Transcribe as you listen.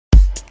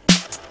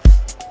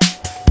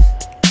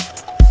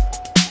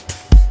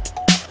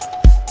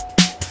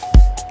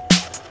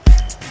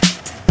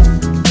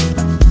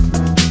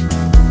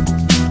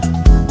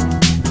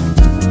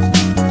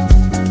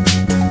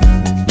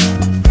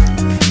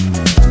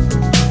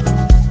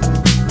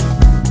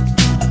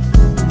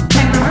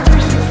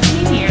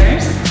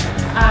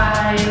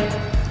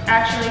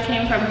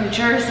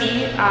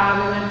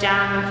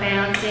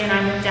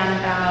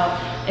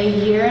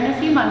in a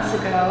few months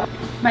ago.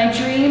 My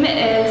dream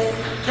is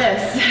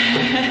this.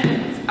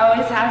 It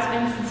always has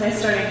been since I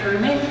started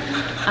grooming.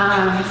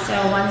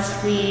 So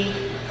once we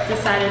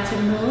decided to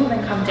move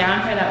and come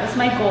down here, that was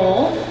my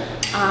goal.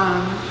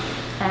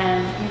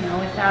 And you know,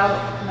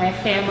 without my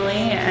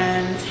family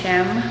and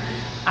him,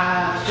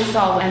 this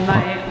all, and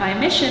my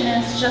mission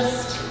is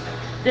just,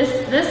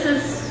 this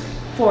is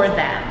for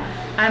them.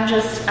 I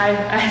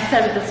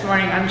said it this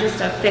morning, I'm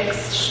just a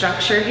fixed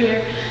structure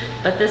here,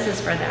 but this is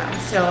for them.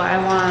 So I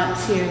want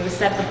to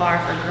set the bar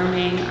for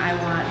grooming. I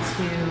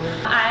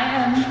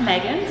am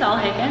Megan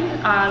Dahlhagen,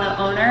 the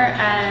owner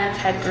and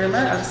head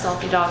groomer of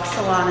Salty Dog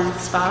Salon and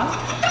Spa.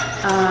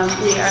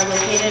 We are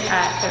located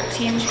at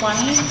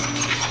 1320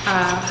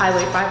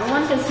 Highway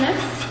 501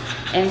 Business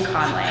in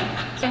Conway.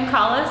 You can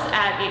call us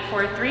at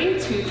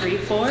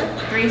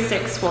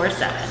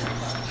 843-234-3647.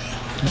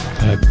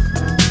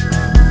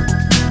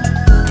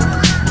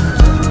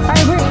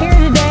 Alright, we're here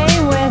today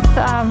with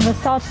the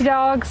Salty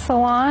Dog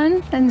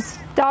Salon and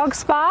Dog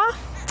Spa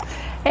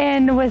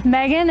and with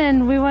Megan,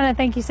 and we want to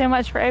thank you so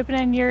much for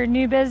opening your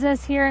new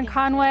business here in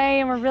Conway,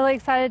 and we're really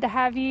excited to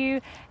have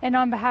you. And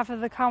on behalf of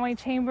the Conway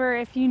Chamber,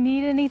 if you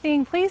need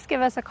anything, please give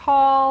us a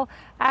call,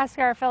 ask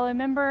our fellow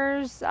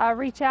members,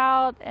 reach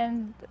out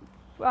and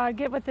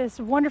get with this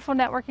wonderful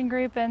networking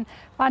group and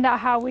find out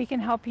how we can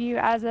help you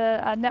as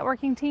a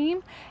networking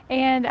team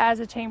and as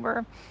a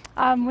chamber.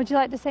 Would you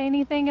like to say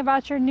anything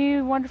about your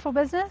new wonderful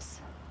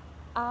business?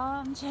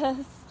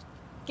 Just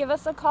give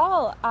us a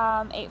call,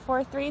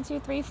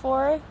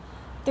 843-234-3647.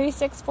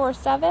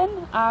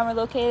 We're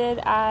located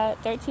at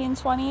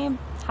 1320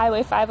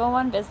 Highway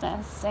 501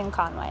 Business in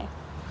Conway.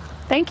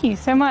 Thank you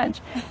so much.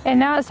 And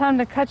now it's time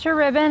to cut your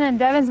ribbon, and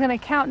Devin's going to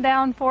count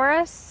down for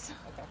us.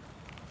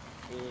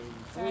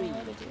 Okay.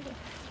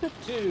 3,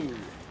 2,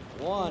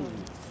 1.